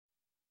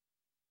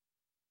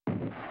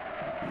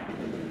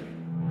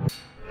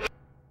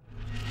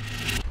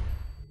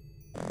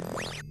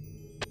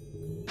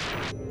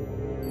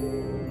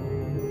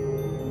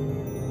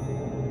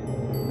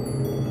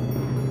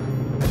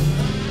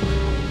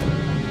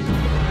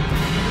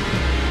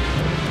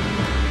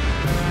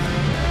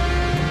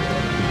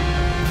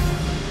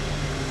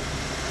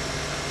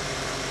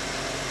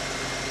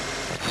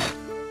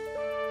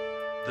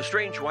The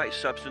strange white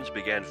substance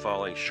began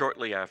falling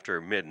shortly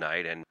after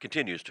midnight and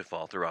continues to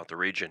fall throughout the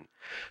region.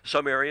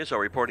 Some areas are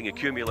reporting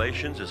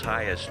accumulations as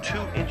high as 2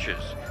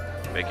 inches,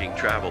 making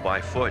travel by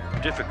foot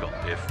difficult,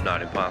 if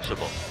not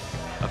impossible.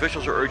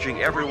 Officials are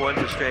urging everyone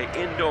to stay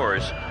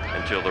indoors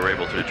until they're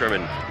able to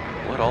determine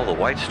what all the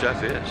white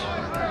stuff is.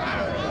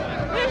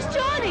 Where's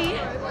Johnny?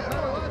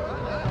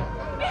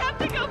 We have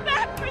to go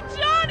back for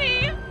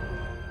Johnny!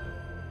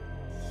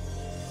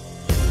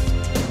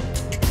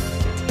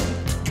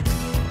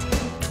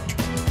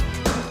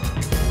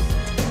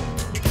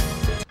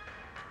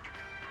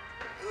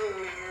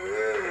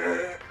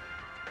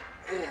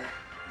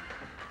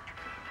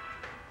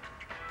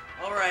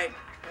 All right,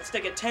 let's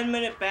take a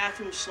 10-minute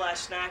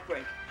bathroom/snack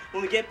break.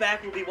 When we get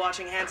back, we'll be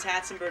watching Hans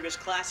Hatzenberger's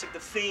classic, The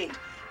Fiend,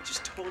 which is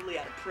totally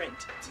out of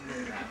print.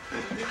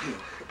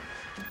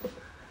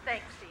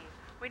 Thanks, Steve.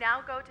 We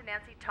now go to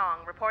Nancy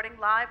Tong, reporting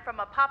live from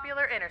a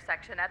popular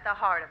intersection at the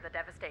heart of the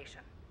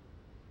devastation.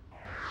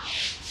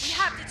 We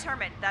have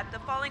determined that the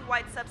falling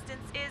white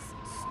substance is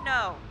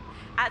snow.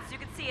 As you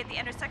can see at the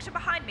intersection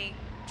behind me,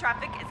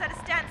 traffic is at a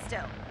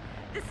standstill.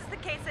 This is the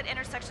case at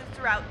intersections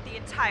throughout the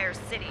entire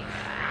city.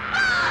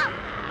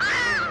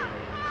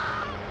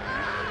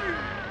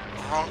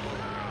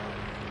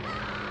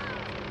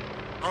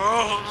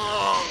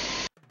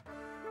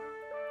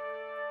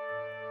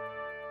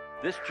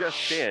 This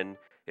just in,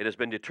 it has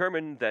been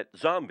determined that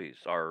zombies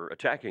are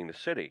attacking the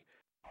city.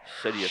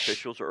 City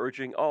officials are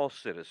urging all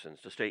citizens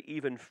to stay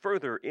even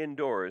further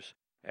indoors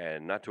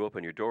and not to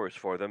open your doors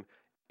for them,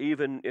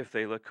 even if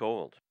they look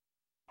cold.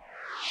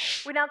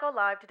 We now go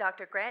live to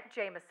Dr. Grant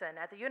Jameson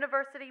at the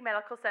University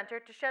Medical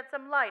Center to shed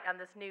some light on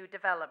this new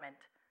development.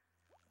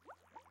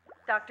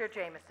 Dr.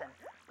 Jameson,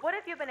 what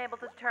have you been able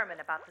to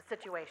determine about the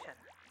situation?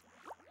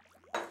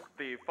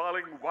 The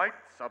falling white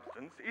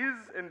substance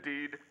is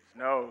indeed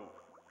snow.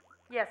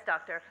 Yes,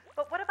 Doctor,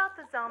 but what about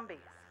the zombies?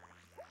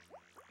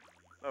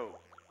 Oh,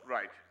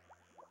 right.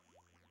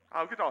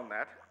 I'll get on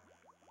that.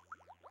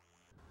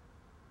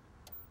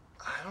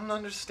 I don't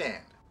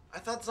understand. I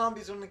thought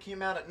zombies only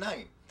came out at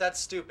night. That's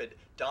stupid.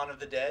 Dawn of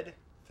the Dead?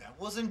 That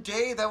wasn't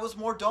day, that was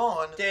more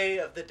dawn. Day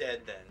of the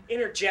Dead, then.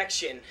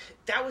 Interjection.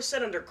 That was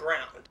set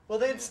underground. Well,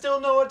 they'd still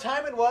know what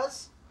time it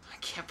was. I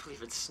can't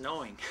believe it's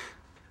snowing.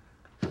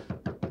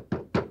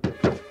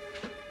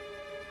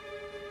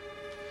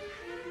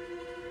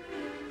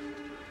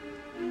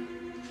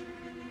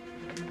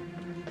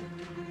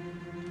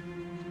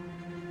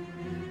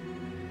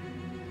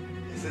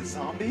 Is it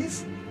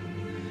zombies?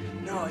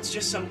 No, it's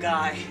just some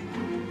guy.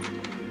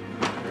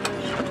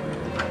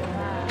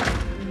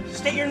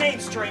 State your name,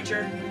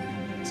 stranger.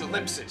 It's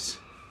Ellipsis.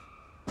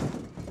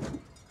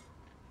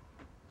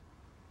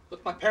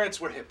 Look, my parents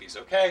were hippies,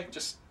 okay?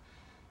 Just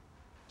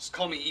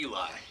call me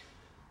Eli.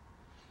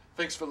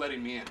 Thanks for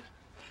letting me in.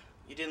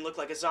 You didn't look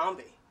like a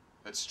zombie.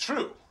 That's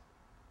true,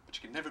 but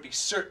you can never be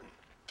certain,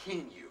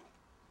 can you?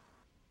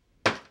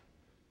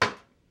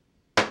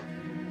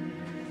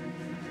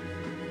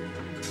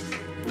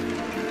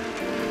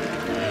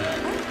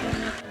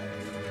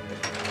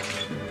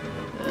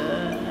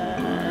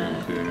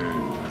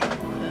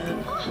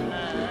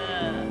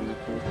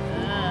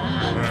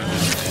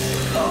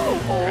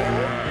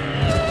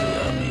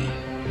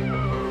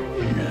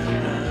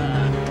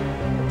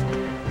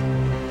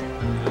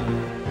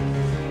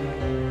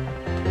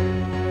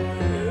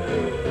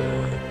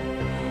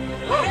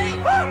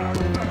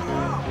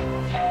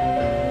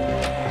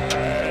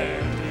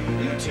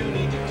 You two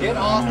need to get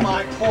off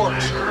my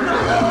porch.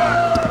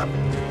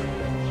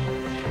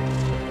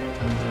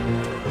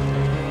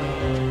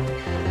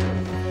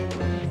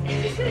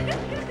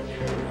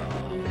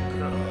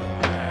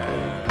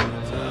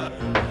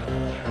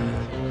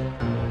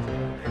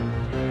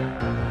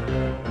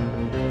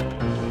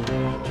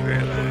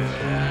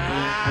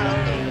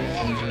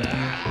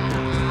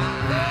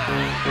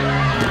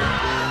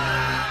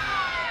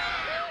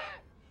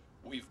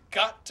 We've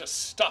got to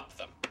stop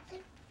them.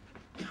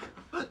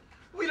 But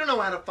we don't know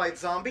how to fight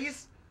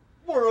zombies.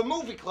 We're a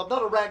movie club,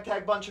 not a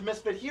ragtag bunch of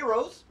misfit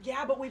heroes.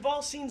 Yeah, but we've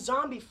all seen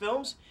zombie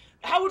films.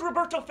 How would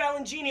Roberto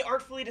Falangini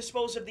artfully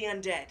dispose of the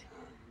undead?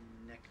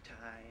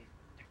 Necktie.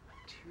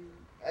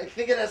 I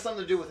think it has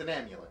something to do with an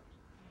amulet.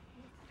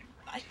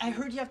 I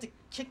heard you have to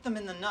kick them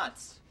in the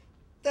nuts.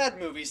 That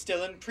movie's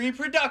still in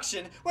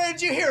pre-production. Where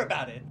did you hear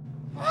about it?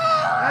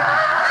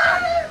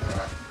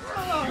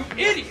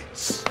 You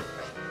idiots!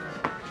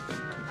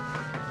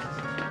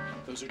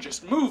 Those are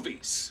just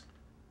movies.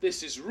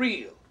 This is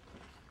real.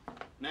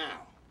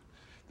 Now,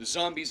 the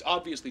zombies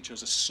obviously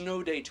chose a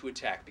snow day to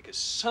attack because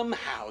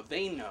somehow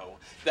they know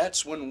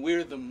that's when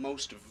we're the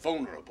most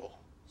vulnerable.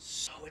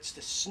 So it's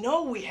the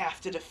snow we have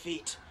to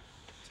defeat.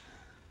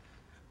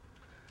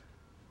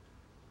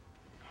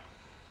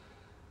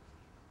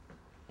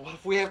 What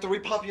if we have to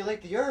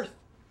repopulate the earth?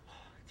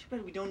 Too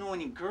bad we don't know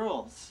any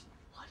girls.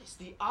 What is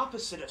the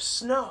opposite of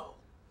snow?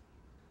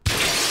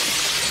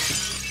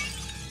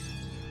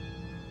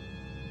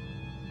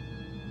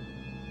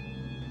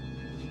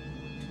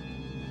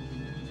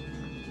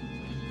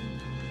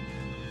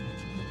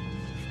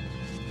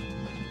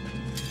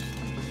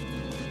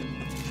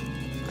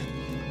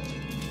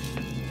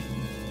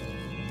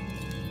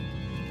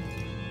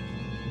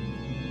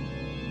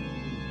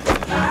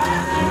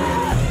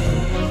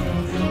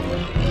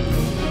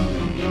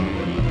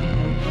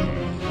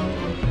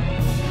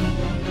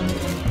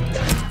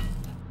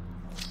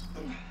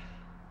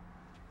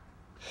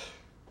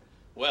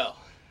 Well,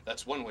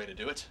 that's one way to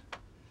do it.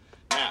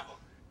 Now,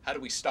 how do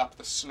we stop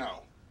the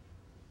snow?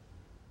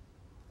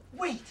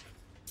 Wait!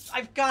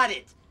 I've got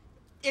it!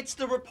 It's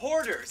the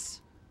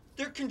reporters!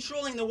 They're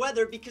controlling the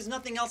weather because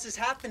nothing else is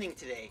happening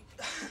today.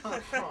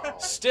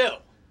 Still,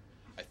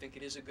 I think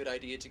it is a good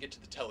idea to get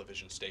to the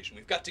television station.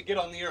 We've got to get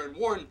on the air and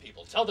warn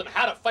people. Tell them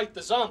how to fight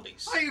the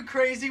zombies. Are you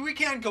crazy? We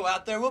can't go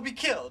out there. We'll be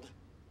killed.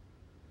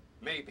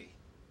 Maybe.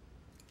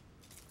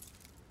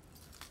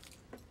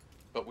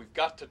 But we've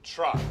got to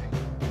try.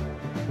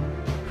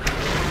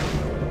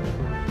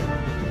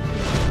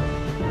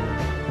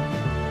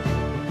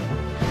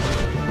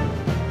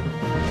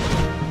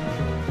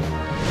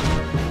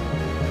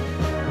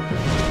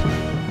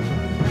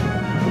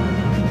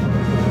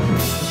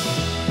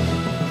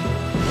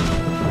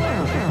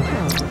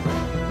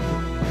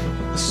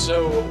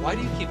 So, why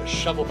do you keep a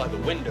shovel by the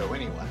window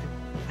anyway?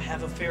 I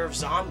have a fear of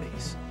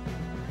zombies.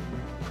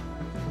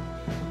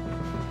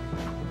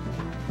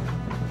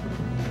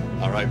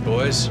 All right,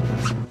 boys.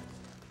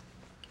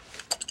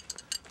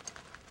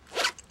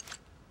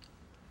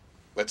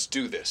 Let's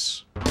do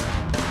this.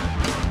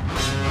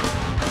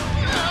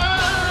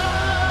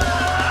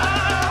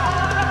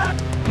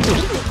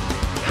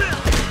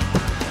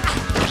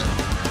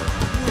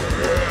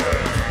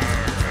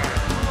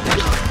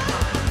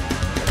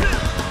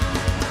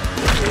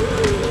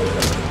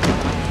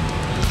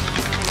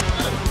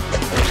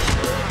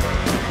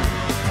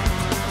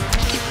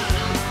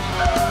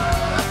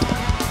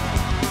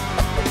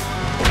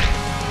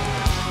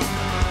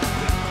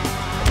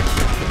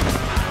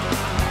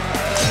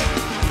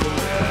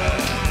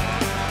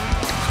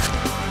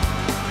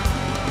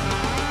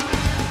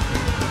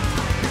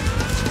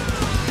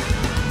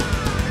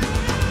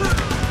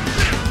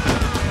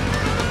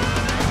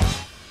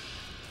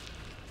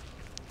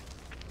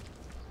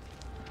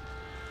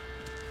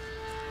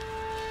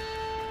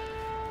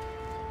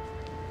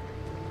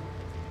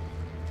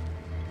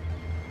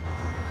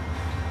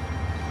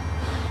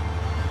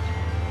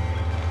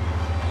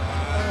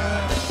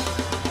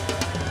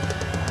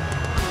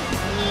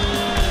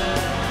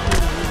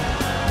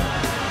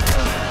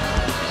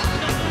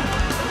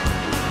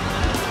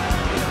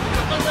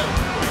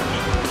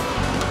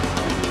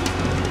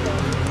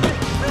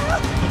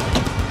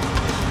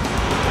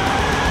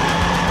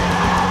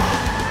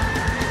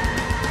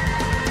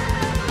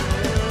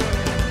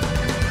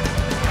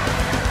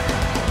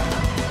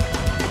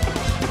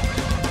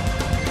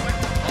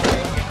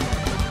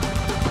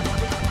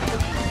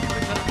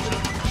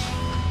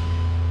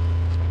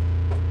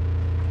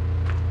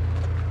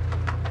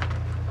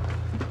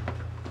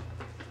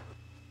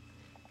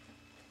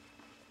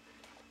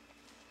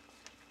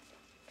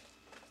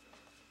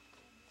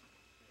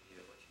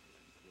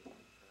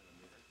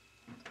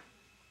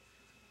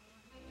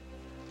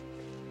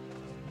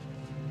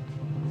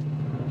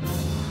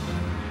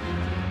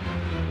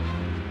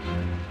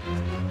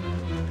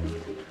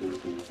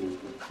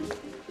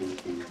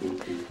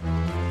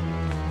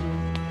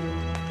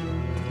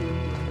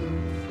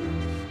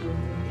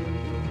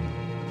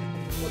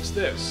 What's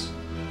this?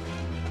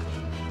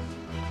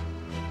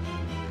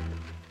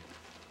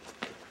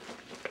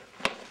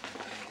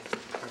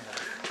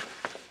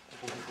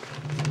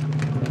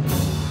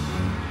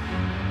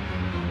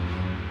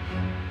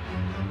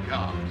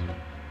 God.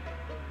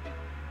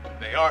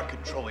 They are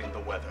controlling the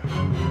weather.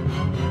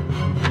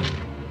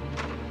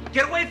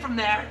 Get away from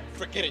there!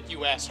 Forget it,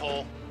 you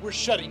asshole. We're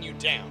shutting you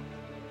down.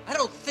 I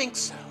don't think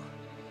so.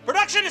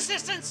 Production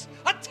assistants,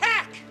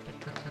 attack!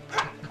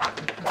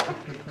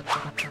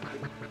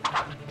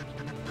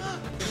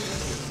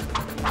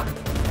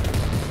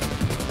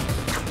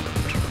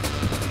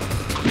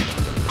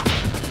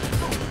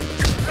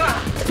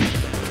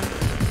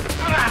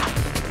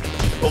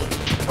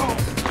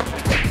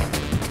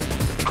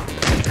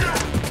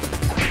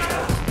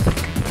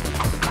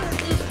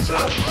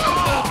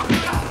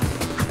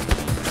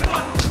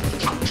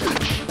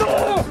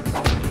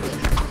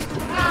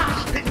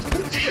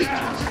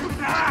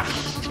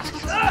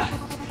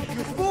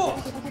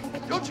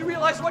 Don't you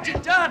realize what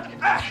you've done?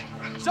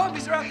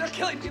 Zombies are out there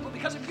killing people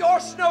because of your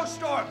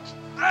snowstorm.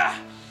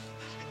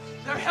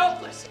 They're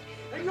helpless,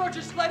 and you're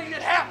just letting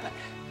it happen.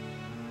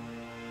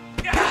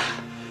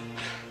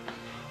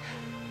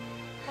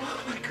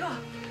 Oh my God.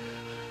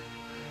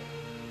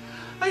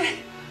 I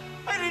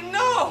didn't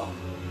know.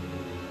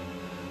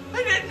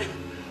 I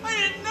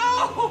didn't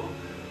know.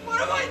 What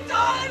have I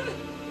done?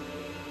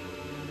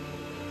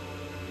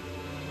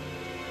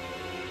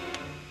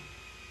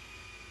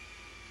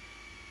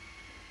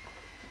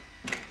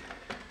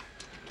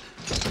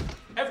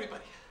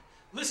 Everybody,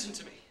 listen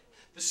to me.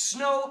 The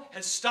snow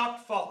has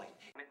stopped falling.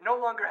 It no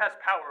longer has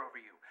power over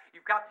you.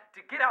 You've got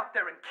to get out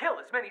there and kill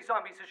as many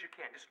zombies as you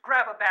can. Just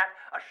grab a bat,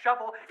 a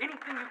shovel,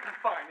 anything you can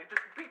find, and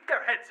just beat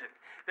their heads in.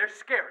 They're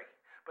scary,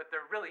 but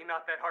they're really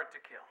not that hard to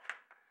kill.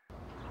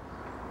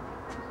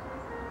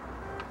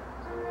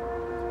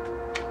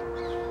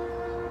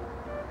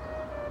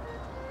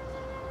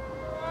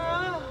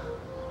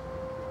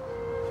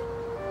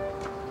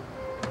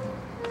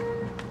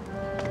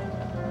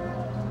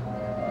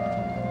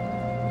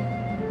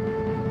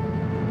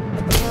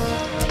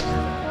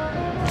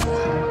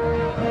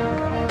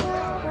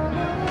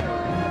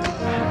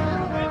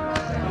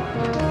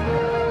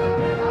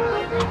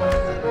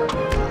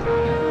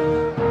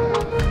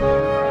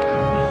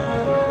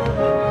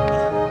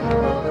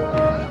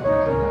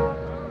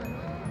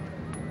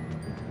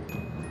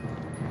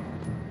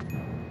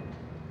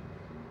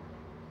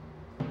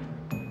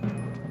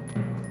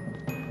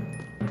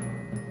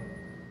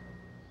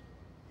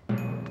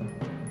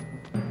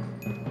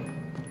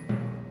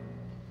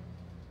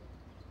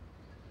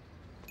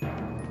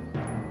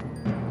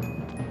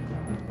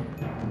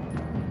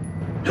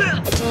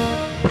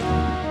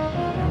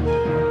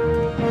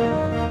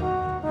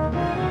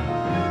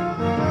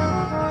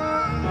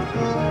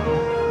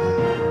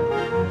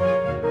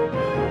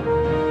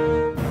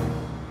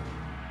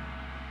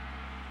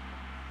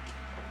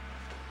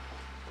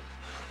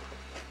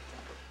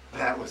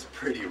 That was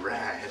pretty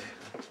rad.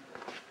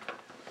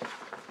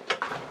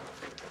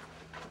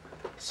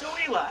 So,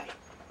 Eli,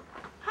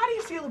 how do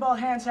you feel about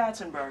Hans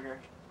Hatzenberger?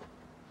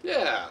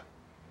 Yeah,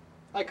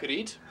 I could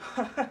eat.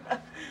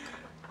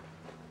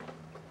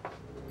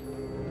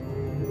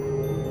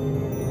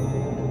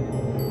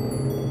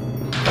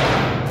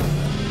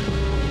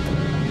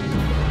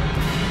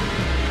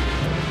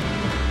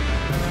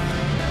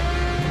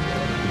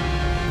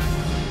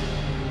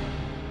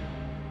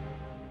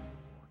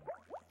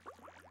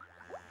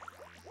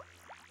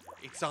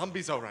 It's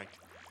zombies, all right.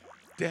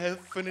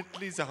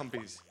 Definitely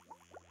zombies.